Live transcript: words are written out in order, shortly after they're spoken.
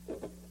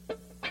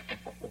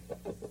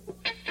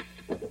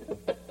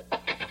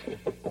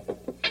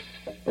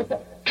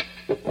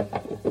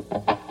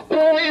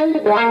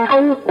Hi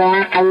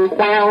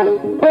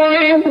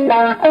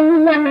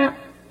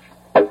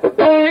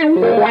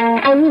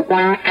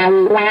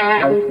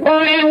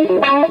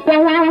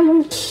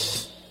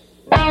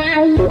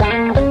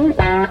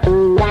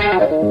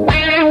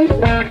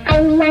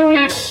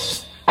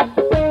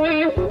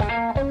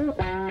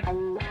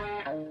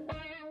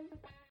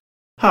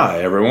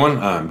everyone,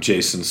 I'm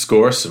Jason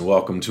Scorse and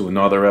welcome to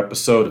another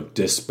episode of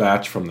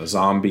Dispatch from the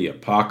Zombie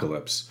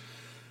Apocalypse.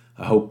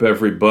 I hope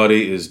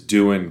everybody is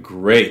doing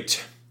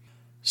great.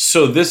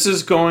 So this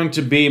is going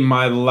to be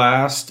my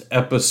last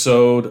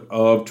episode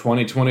of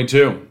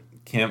 2022.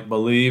 Can't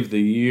believe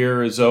the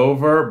year is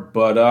over,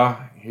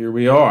 but here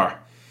we are.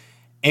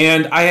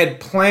 And I had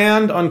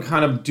planned on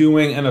kind of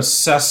doing an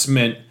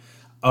assessment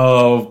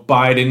of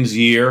Biden's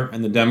year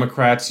and the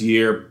Democrats'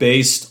 year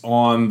based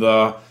on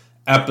the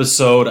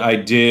episode I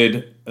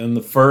did in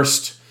the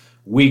first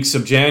weeks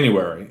of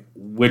January,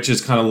 which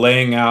is kind of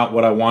laying out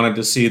what I wanted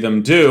to see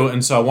them do,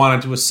 and so I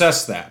wanted to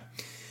assess that.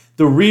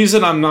 The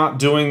reason I'm not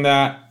doing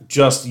that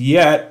just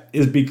yet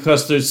is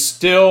because there's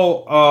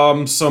still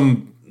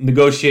some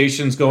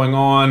negotiations going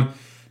on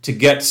to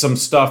get some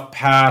stuff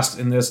passed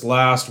in this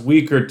last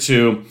week or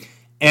two,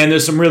 and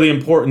there's some really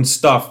important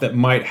stuff that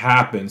might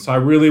happen. So I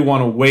really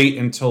want to wait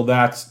until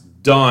that's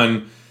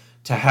done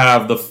to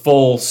have the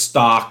full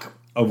stock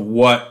of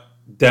what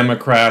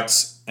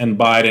Democrats and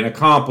Biden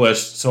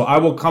accomplished. So I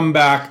will come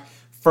back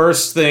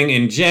first thing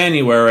in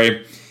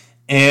January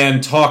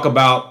and talk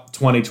about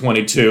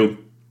 2022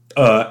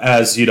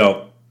 as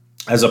a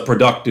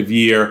productive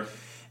year,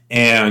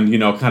 and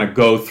kind of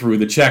go through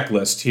the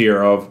checklist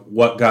here of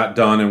what got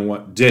done and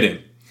what didn't,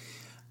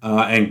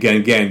 and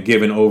again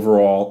give an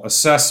overall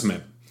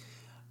assessment.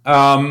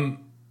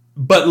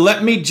 But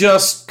let me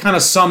just kind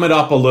of sum it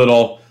up a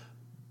little,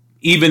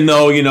 even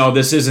though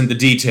this isn't the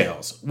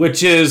details,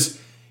 which is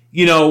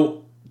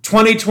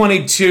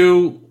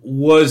 2022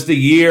 was the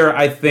year,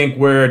 I think,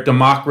 where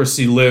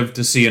democracy lived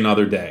to see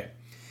another day.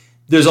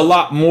 There's a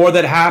lot more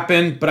that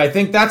happened, but I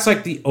think that's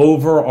like the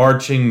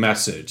overarching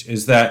message,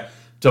 is that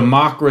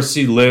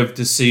democracy lived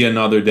to see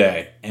another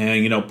day,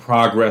 and,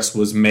 progress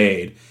was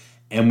made,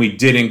 and we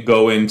didn't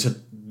go into,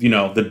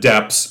 the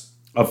depths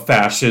of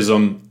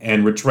fascism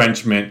and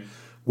retrenchment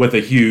with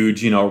a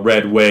huge,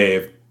 red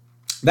wave.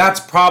 That's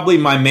probably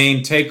my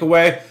main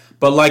takeaway.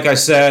 But like I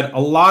said, a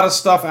lot of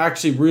stuff,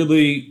 actually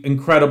really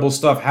incredible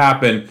stuff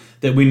happened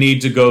that we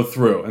need to go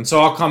through. And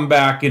so I'll come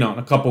back, in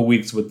a couple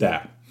weeks with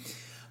that.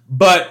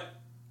 But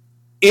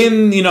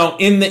in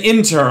the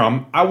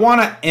interim, I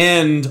want to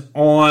end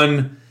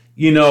on,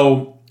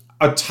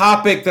 a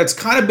topic that's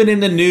kind of been in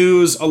the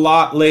news a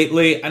lot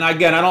lately. And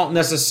again, I don't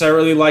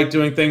necessarily like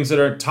doing things that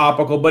are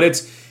topical, but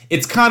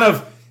it's kind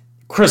of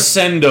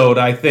crescendoed,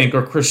 I think,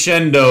 or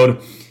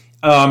crescendoed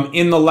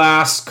in the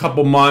last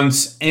couple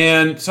months,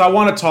 and so I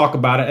want to talk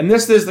about it. And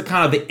this is the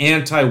kind of the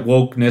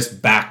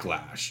anti-wokeness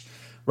backlash,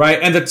 right?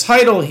 And the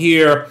title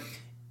here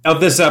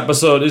of this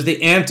episode is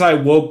 "The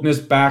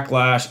Anti-Wokeness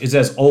Backlash is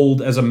as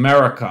Old as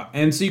America."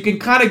 And so you can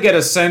kind of get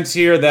a sense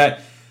here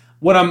that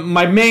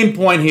my main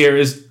point here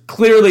is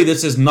clearly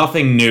this is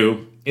nothing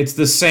new. It's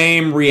the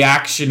same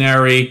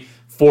reactionary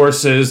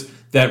forces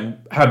that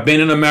have been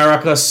in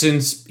America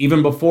since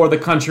even before the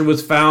country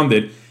was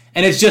founded,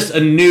 and it's just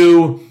a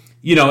new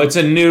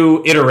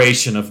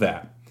iteration of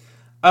that.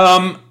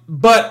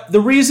 But the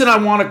reason I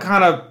want to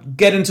kind of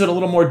get into it a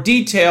little more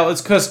detail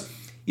is because,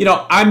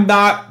 I'm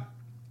not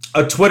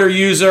a Twitter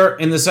user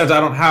in the sense I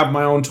don't have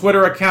my own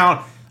Twitter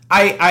account.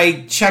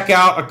 I check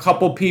out a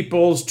couple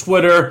people's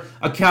Twitter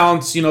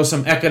accounts,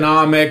 some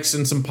economics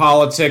and some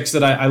politics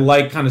that I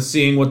like kind of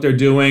seeing what they're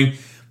doing.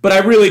 But I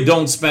really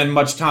don't spend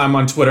much time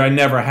on Twitter. I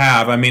never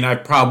have. I mean,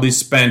 I've probably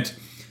spent,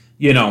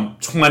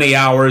 20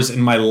 hours in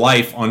my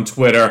life on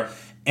Twitter.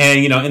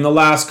 And, in the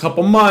last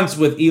couple months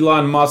with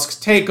Elon Musk's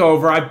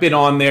takeover, I've been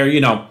on there,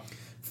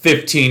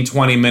 15,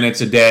 20 minutes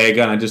a day,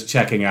 kind of just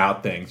checking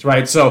out things,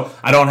 right? So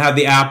I don't have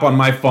the app on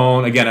my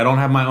phone. Again, I don't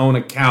have my own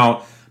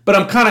account, but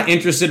I'm kind of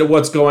interested in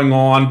what's going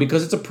on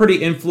because it's a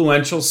pretty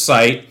influential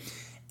site.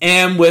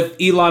 And with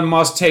Elon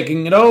Musk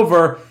taking it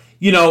over,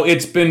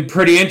 it's been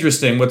pretty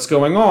interesting what's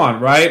going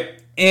on,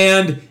 right?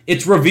 And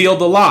it's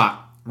revealed a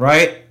lot,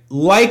 right?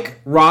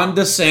 Like Ron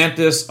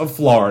DeSantis of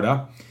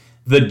Florida,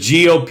 the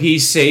GOP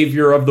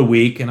savior of the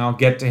week, and I'll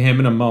get to him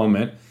in a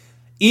moment,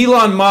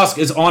 Elon Musk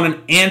is on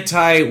an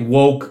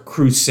anti-woke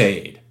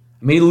crusade.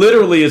 I mean, he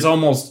literally has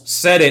almost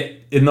said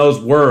it in those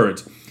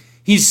words.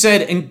 He's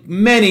said in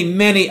many,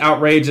 many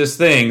outrageous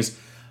things,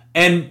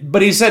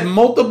 but he said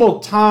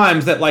multiple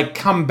times that, like,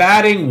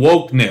 combating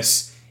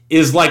wokeness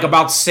is like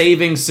about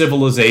saving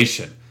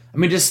civilization. I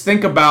mean, just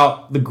think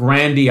about the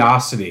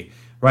grandiosity,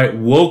 right?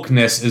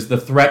 Wokeness is the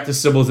threat to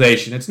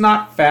civilization. It's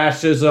not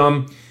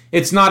fascism.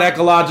 It's not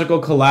ecological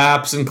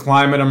collapse and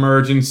climate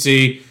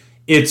emergency.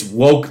 It's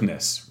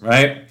wokeness,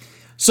 right?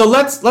 So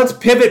let's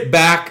pivot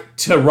back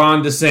to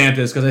Ron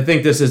DeSantis because I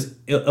think this is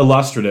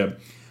illustrative.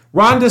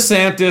 Ron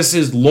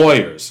DeSantis'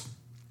 lawyers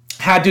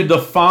had to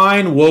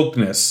define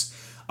wokeness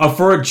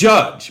for a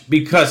judge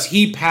because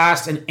he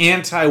passed an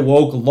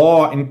anti-woke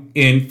law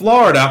in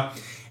Florida,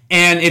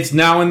 and it's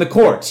now in the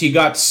courts. He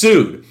got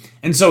sued.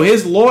 And so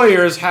his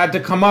lawyers had to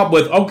come up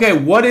with, okay,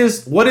 what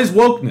is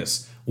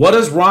wokeness? What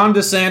does Ron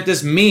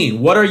DeSantis mean?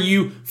 What are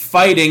you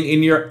fighting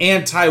in your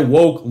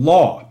anti-woke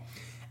law?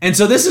 And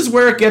so this is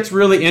where it gets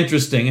really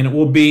interesting, and it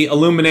will be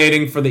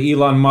illuminating for the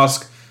Elon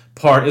Musk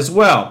part as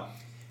well.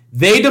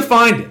 They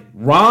defined it.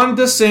 Ron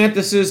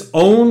DeSantis'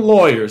 own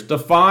lawyers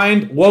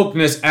defined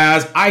wokeness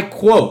as, I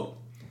quote,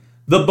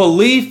 the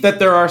belief that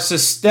there are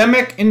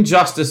systemic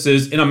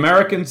injustices in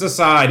American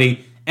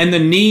society and the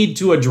need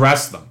to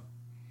address them.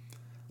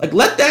 Like,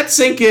 let that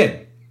sink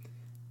in.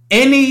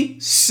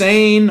 Any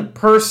sane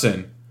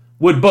person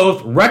would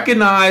both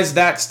recognize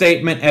that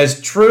statement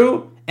as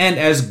true and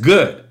as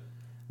good.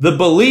 The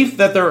belief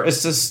that there are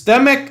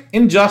systemic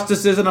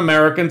injustices in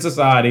American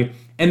society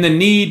and the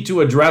need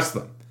to address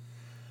them.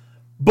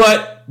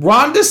 But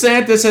Ron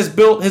DeSantis has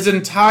built his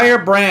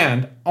entire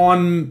brand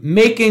on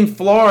making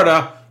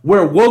Florida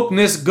where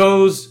wokeness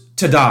goes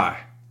to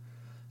die.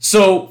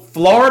 So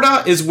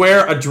Florida is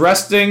where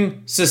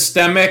addressing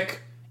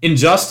systemic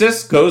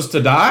injustice goes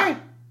to die?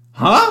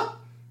 Huh?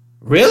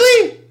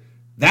 Really?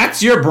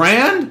 That's your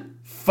brand?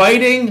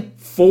 Fighting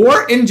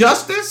for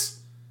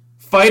injustice?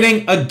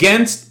 Fighting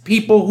against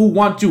people who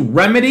want to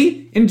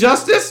remedy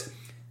injustice?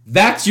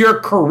 That's your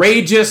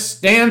courageous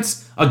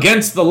stance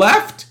against the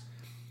left?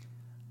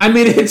 I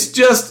mean,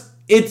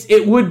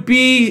 it would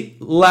be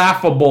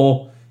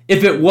laughable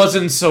if it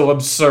wasn't so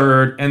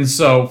absurd and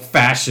so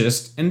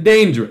fascist and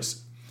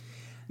dangerous.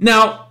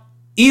 Now,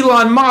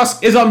 Elon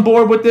Musk is on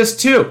board with this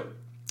too,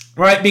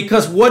 right?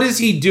 Because what is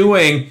he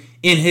doing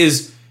in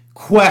his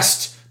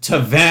quest to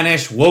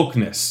vanish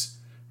wokeness,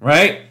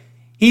 right?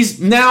 He's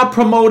now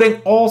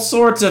promoting all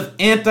sorts of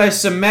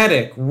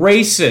anti-Semitic,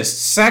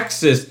 racist,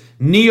 sexist,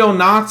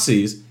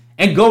 neo-Nazis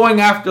and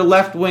going after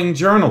left-wing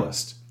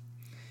journalists.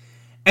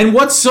 And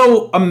what's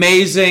so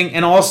amazing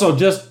and also,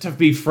 just to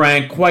be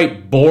frank,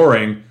 quite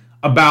boring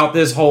about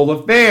this whole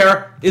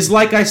affair is,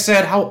 like I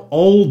said, how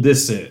old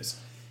this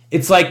is.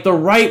 It's like the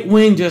right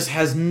wing just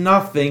has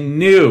nothing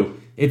new.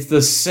 It's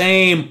the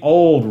same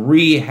old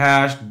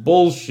rehashed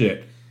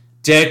bullshit,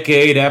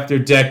 decade after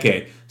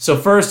decade. So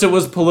first it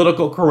was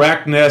political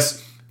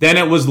correctness, then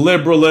it was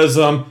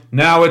liberalism,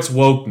 now it's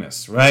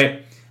wokeness,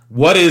 right?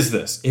 What is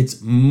this?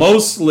 It's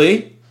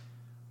mostly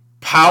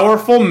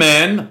powerful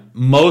men,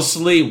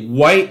 mostly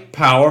white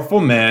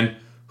powerful men,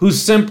 who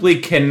simply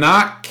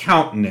cannot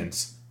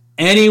countenance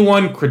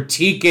anyone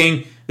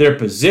critiquing their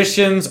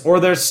positions or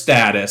their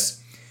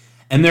status,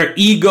 and their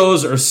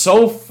egos are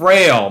so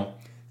frail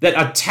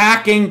that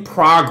attacking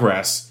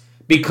progress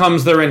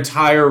becomes their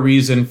entire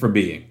reason for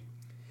being.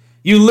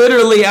 You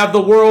literally have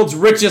the world's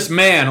richest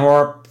man,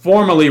 or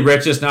formerly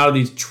richest, now that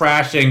he's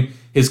trashing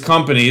his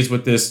companies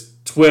with this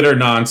Twitter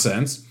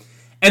nonsense,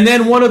 and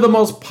then one of the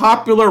most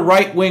popular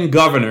right-wing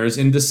governors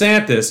in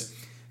DeSantis,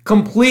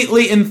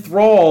 completely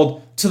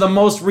enthralled to the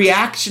most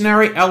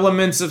reactionary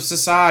elements of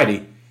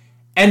society.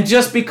 And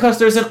just because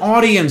there's an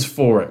audience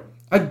for it.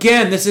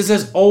 Again, this is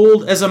as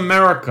old as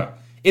America.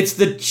 It's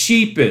the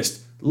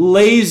cheapest,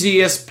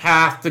 laziest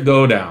path to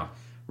go down,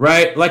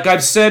 right? Like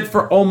I've said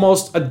for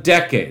almost a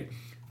decade,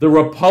 the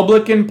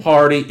Republican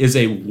Party is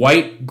a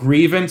white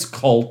grievance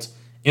cult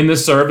in the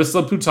service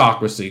of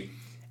plutocracy.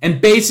 And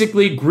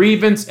basically,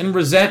 grievance and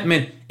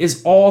resentment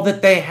is all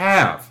that they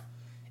have.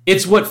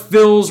 It's what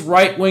fills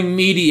right-wing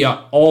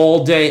media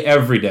all day,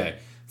 every day.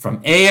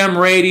 From AM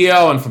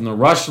radio and from the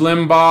Rush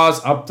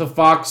Limbaughs up to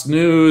Fox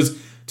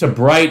News to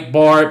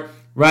Breitbart,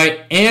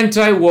 right?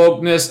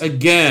 Anti-wokeness,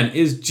 again,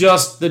 is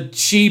just the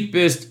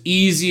cheapest,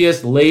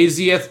 easiest,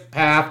 laziest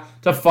path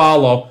to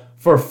follow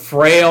for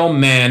frail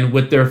men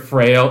with their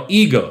frail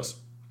egos.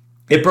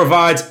 It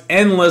provides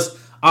endless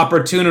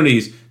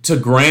opportunities to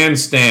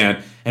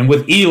grandstand. And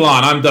with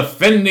Elon, I'm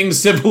defending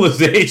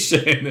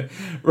civilization,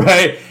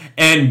 right?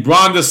 And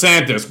Ron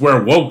DeSantis, where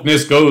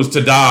wokeness goes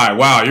to die.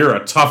 Wow, you're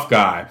a tough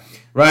guy,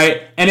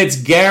 right? And it's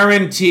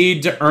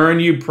guaranteed to earn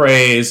you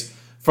praise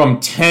from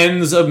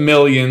tens of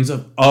millions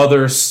of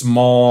other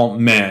small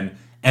men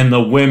and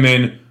the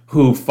women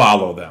who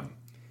follow them.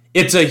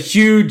 It's a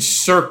huge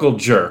circle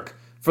jerk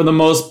for the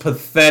most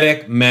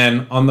pathetic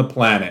men on the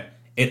planet.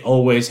 It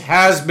always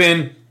has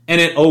been,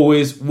 and it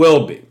always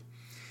will be.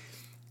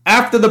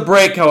 After the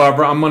break,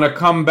 however, I'm going to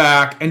come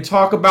back and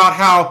talk about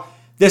how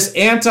this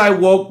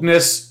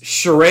anti-wokeness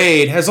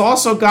charade has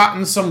also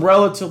gotten some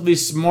relatively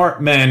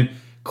smart men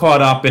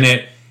caught up in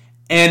it,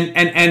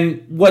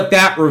 and what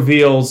that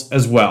reveals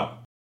as well.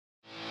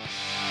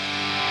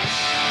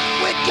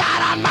 With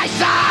God on my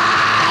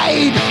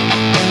side,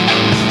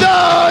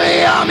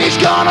 the army's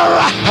gonna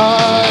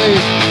ride.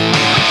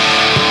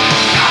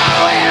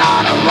 Going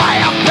on a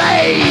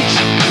rampage,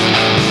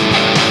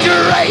 to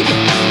rape,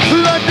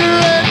 plunder,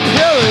 and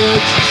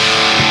pillage.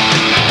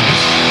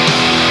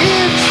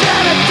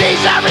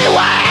 Insanity's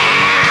everywhere.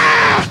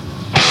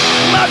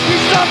 Must be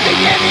something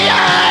in the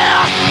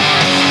air.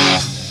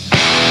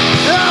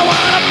 I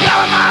wanna blow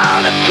them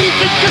all to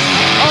pieces, just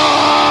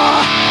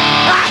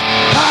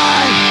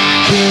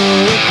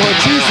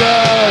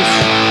Jesus.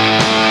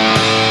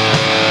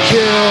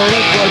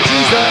 Killing for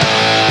Jesus.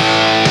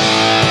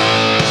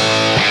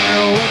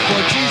 Killing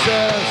for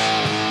Jesus.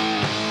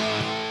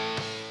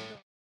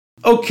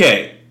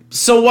 Okay,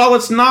 so while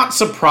it's not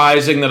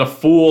surprising that a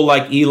fool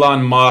like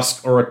Elon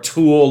Musk or a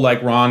tool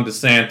like Ron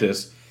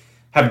DeSantis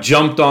have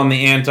jumped on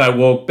the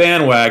anti-woke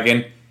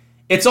bandwagon,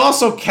 it's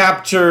also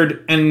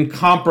captured and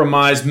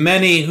compromised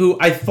many who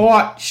I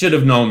thought should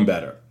have known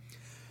better.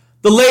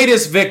 The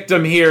latest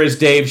victim here is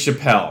Dave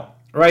Chappelle,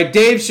 right?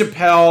 Dave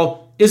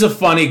Chappelle is a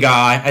funny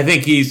guy. I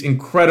think he's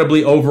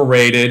incredibly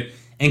overrated,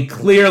 and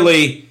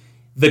clearly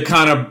the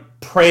kind of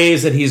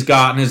praise that he's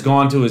gotten has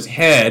gone to his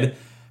head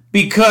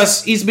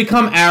because he's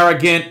become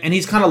arrogant and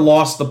he's kind of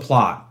lost the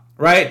plot,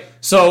 right?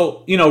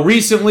 So,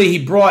 recently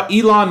he brought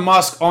Elon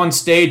Musk on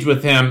stage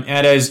with him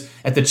at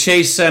the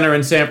Chase Center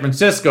in San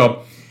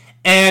Francisco.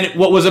 And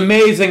what was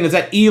amazing is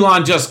that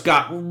Elon just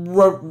got,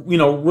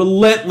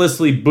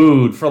 relentlessly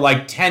booed for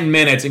like 10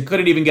 minutes and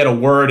couldn't even get a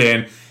word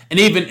in.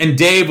 And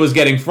Dave was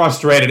getting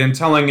frustrated and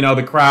telling,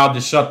 the crowd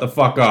to shut the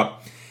fuck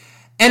up.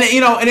 And,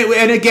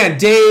 and again,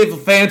 Dave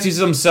fancies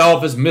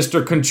himself as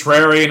Mr.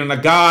 Contrarian and a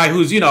guy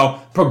who's,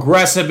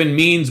 progressive and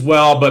means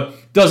well,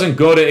 but doesn't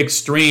go to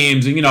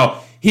extremes. And,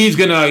 he's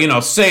going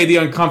to, say the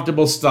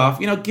uncomfortable stuff.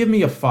 Give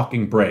me a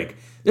fucking break.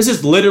 This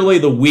is literally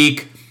the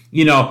week,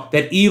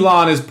 that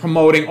Elon is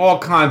promoting all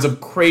kinds of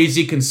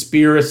crazy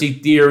conspiracy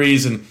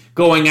theories and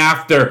going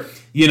after,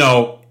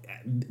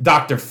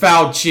 Dr.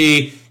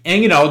 Fauci.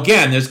 And,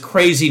 again, there's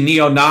crazy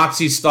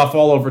neo-Nazi stuff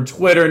all over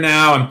Twitter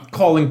now and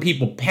calling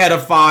people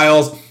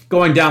pedophiles,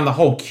 going down the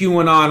whole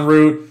QAnon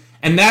route.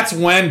 And that's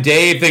when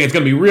Dave thinks it's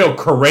going to be real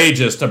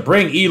courageous to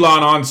bring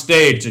Elon on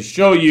stage to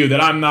show you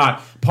that I'm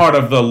not part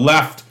of the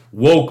left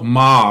woke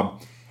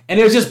mob. And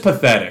it was just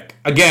pathetic.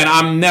 Again,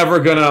 I'm never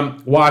going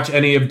to watch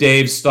any of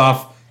Dave's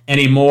stuff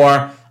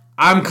anymore.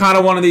 I'm kind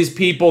of one of these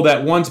people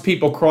that once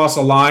people cross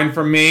a line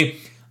from me,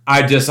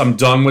 I'm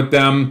done with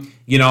them.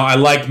 I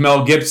liked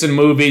Mel Gibson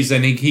movies,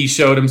 and he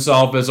showed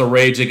himself as a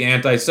raging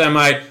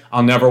anti-Semite.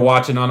 I'll never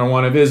watch another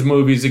one of his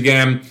movies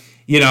again.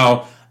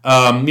 I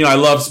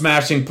love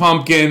Smashing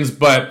Pumpkins,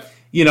 but,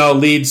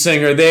 lead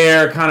singer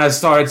there kind of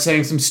started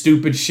saying some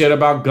stupid shit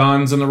about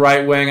guns and the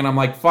right wing, and I'm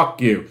like,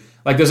 fuck you.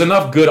 Like, there's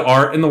enough good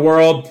art in the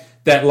world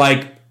that,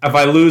 like, if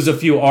I lose a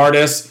few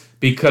artists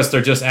because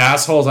they're just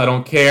assholes, I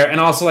don't care. And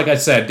also, like I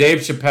said, Dave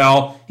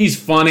Chappelle, he's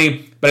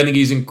funny, but I think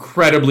he's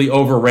incredibly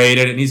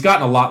overrated, and he's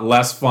gotten a lot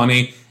less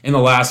funny in the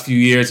last few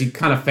years. He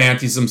kind of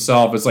fancies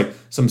himself as like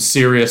some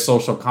serious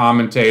social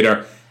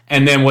commentator.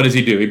 And then what does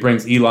he do? He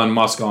brings Elon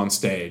Musk on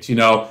stage,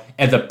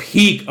 at the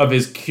peak of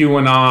his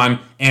QAnon,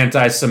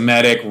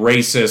 anti-Semitic,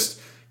 racist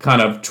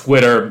kind of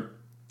Twitter,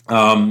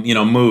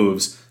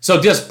 moves. So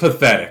just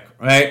pathetic,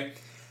 right?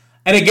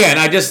 And again,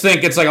 I just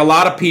think it's like a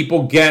lot of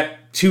people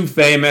get too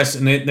famous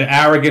and the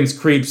arrogance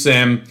creeps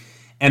in.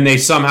 And they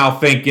somehow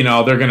think, they're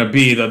going to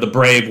be the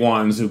brave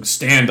ones who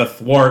stand to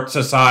thwart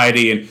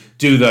society and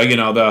do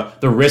the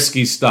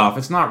risky stuff.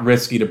 It's not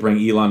risky to bring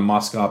Elon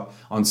Musk up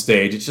on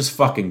stage. It's just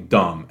fucking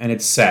dumb, and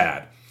it's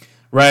sad,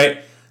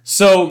 right?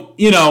 So,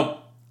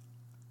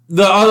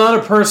 the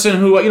other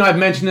person who, I've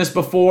mentioned this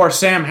before,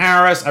 Sam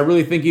Harris, I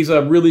really think he's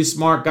a really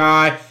smart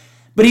guy,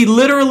 but he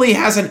literally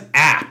has an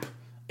app,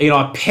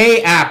 a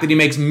pay app that he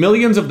makes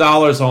millions of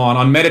dollars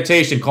on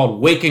meditation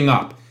called Waking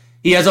Up.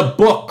 He has a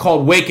book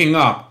called Waking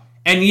Up.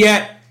 And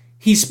yet,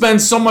 he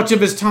spends so much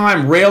of his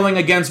time railing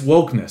against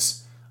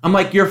wokeness. I'm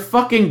like, your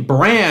fucking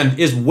brand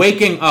is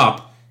waking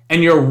up,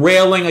 and you're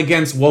railing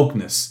against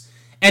wokeness.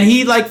 And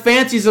he,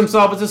 fancies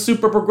himself as a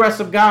super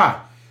progressive guy.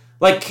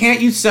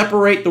 Can't you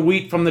separate the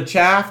wheat from the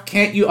chaff?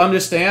 Can't you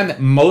understand that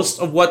most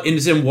of what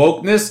is in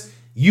wokeness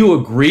you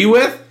agree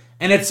with?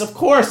 And it's, of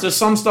course, there's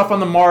some stuff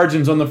on the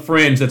margins, on the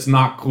fringe that's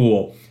not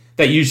cool,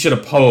 that you should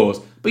oppose.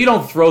 But you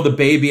don't throw the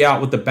baby out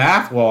with the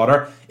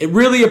bathwater. It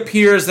really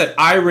appears that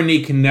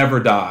irony can never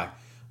die.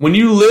 When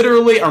you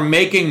literally are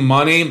making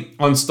money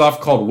on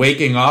stuff called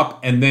Waking Up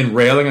and then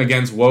railing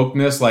against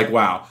wokeness,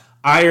 wow,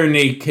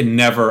 irony can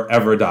never,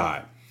 ever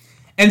die.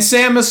 And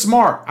Sam is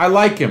smart. I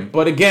like him.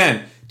 But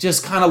again,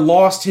 just kind of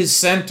lost his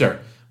center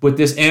with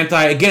this he has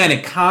that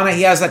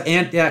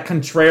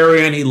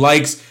contrarian. He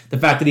likes the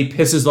fact that he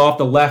pisses off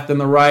the left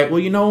and the right. Well,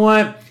 you know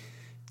what?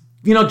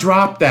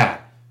 Drop that.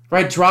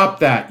 Right, drop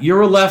that.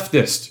 You're a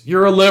leftist.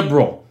 You're a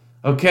liberal.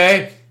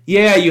 Okay?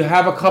 Yeah, you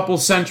have a couple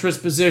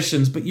centrist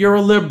positions, but you're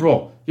a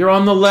liberal. You're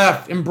on the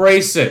left.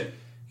 Embrace it.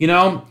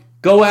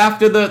 Go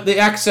after the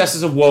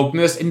excesses of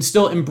wokeness and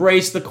still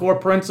embrace the core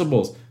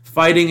principles.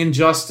 Fighting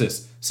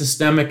injustice.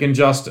 Systemic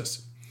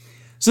injustice.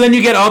 So then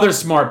you get other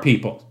smart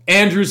people.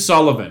 Andrew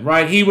Sullivan,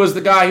 right? He was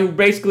the guy who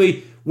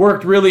basically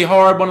worked really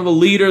hard, one of the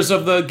leaders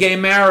of the gay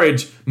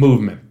marriage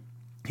movement.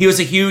 He was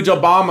a huge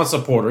Obama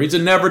supporter. He's a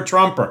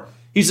never-Trumper.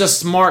 He's a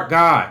smart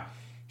guy.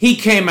 He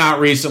came out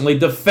recently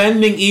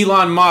defending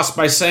Elon Musk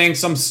by saying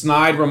some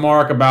snide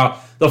remark about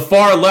the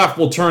far left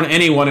will turn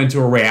anyone into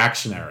a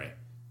reactionary.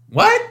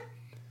 What?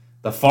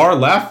 The far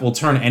left will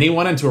turn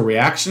anyone into a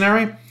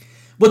reactionary?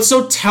 What's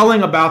so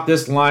telling about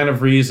this line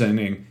of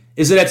reasoning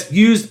is that it's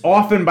used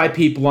often by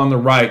people on the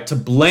right to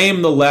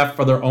blame the left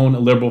for their own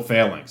liberal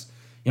failings.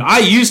 I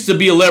used to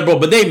be a liberal,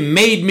 but they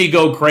made me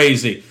go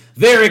crazy.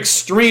 Their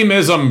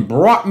extremism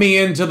brought me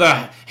into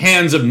the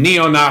hands of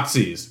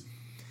neo-Nazis.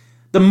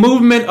 The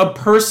movement of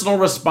personal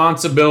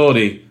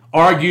responsibility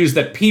argues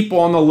that people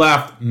on the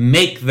left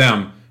make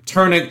them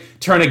turn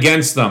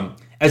against them,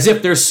 as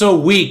if they're so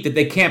weak that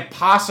they can't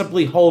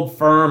possibly hold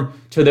firm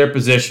to their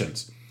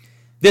positions.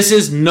 This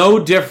is no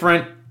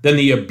different than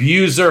the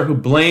abuser who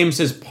blames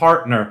his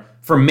partner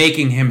for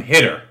making him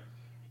hit her.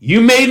 You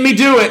made me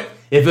do it.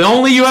 If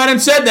only you hadn't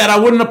said that, I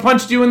wouldn't have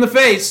punched you in the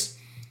face.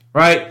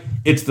 Right?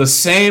 It's the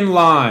same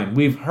line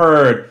we've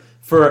heard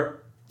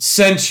for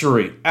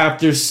century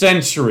after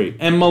century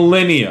and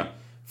millennia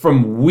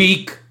from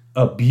weak,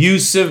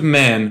 abusive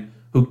men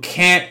who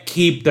can't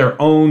keep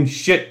their own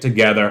shit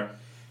together,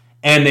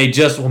 and they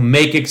just will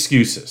make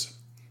excuses.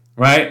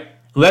 Right?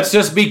 Let's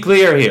just be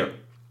clear here.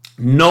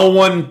 No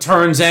one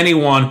turns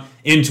anyone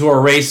into a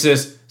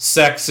racist,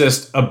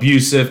 sexist,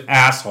 abusive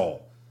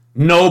asshole.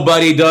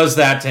 Nobody does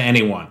that to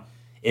anyone.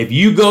 If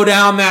you go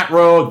down that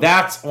road,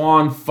 that's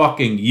on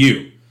fucking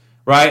you,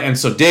 right? And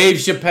so Dave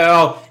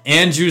Chappelle,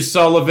 Andrew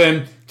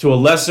Sullivan, to a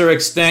lesser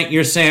extent,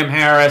 you're Sam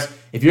Harris.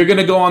 If you're going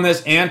to go on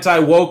this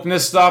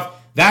anti-wokeness stuff,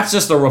 that's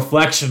just a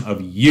reflection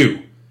of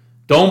you.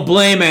 Don't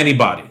blame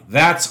anybody.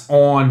 That's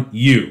on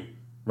you,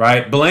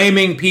 right?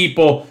 Blaming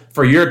people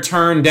for your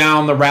turn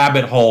down the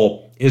rabbit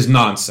hole is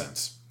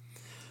nonsense.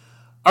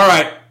 All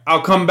right,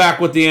 I'll come back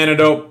with the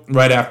antidote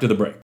right after the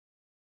break.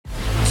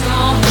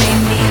 Don't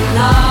make me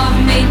love,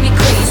 make me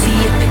crazy.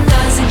 If it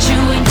doesn't, you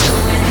ain't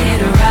doing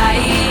it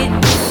right.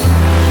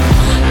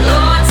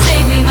 Lord,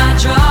 save me, my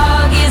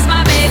drug is my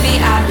baby.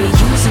 I'll be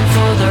using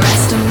for the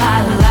rest of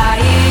my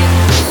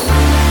life.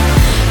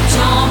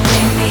 Don't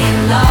make me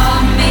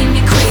love, make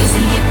me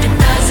crazy. If it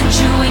doesn't,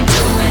 you ain't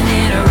doing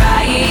it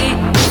right.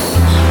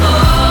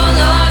 Oh,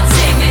 Lord,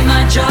 save me,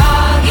 my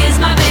drug is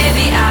my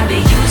baby. I'll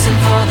be using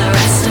for the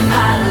rest of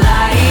my life.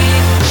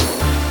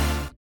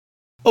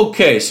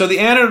 Okay, so the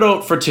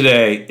antidote for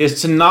today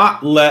is to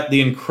not let the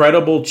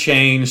incredible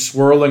change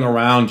swirling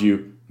around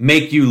you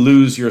make you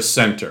lose your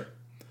center.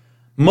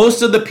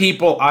 Most of the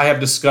people I have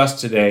discussed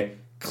today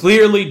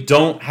clearly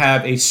don't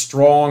have a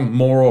strong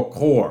moral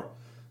core.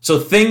 So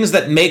things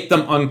that make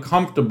them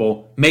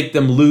uncomfortable make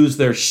them lose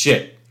their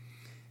shit.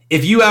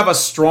 If you have a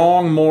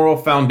strong moral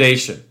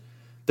foundation,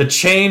 the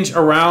change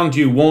around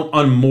you won't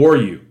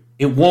unmoor you.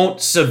 It won't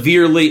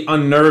severely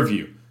unnerve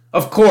you.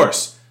 Of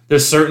course,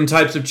 there's certain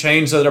types of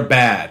change that are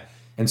bad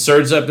and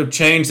certain types of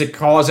change that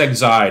cause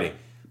anxiety.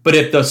 But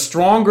if the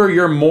stronger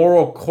your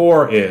moral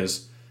core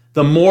is,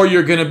 the more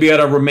you're going to be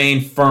able to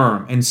remain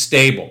firm and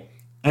stable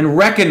and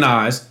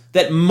recognize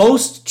that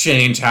most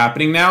change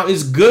happening now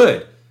is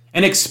good.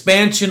 An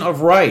expansion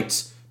of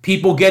rights,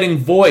 people getting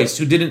voice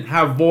who didn't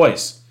have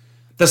voice.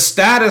 The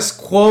status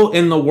quo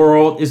in the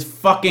world is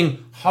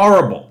fucking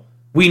horrible.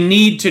 We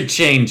need to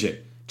change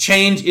it.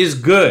 Change is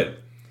good.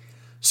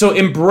 So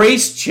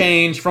embrace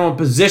change from a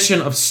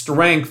position of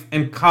strength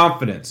and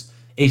confidence,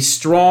 a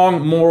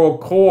strong moral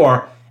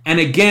core, and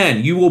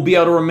again, you will be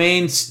able to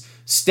remain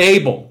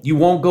stable. You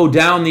won't go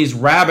down these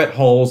rabbit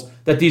holes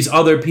that these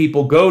other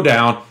people go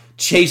down,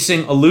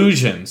 chasing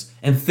illusions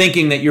and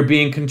thinking that you're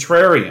being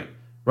contrarian,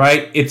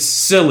 right? It's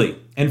silly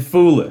and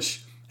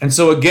foolish. And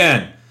so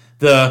again,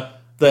 the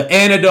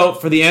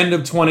antidote for the end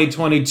of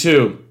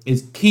 2022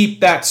 is keep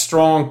that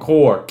strong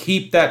core,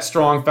 keep that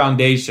strong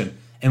foundation,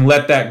 and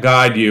let that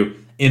guide you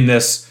in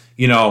this,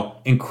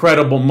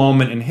 incredible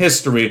moment in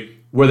history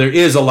where there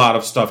is a lot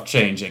of stuff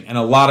changing and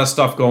a lot of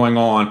stuff going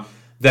on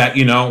that,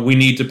 we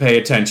need to pay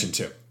attention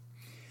to.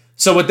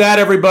 So with that,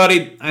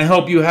 everybody, I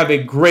hope you have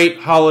a great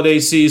holiday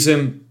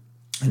season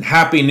and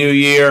Happy New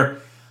Year,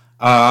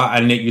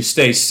 and that you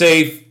stay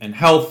safe and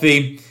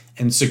healthy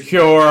and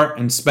secure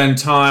and spend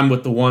time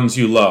with the ones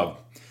you love.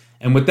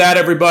 And with that,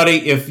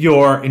 everybody, if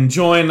you're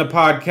enjoying the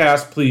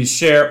podcast, please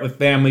share it with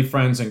family,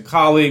 friends, and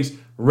colleagues.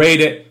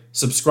 Rate it.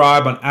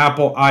 Subscribe on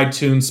Apple,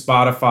 iTunes,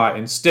 Spotify,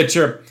 and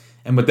Stitcher.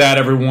 And with that,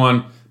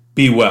 everyone,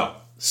 be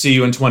well. See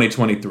you in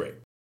 2023.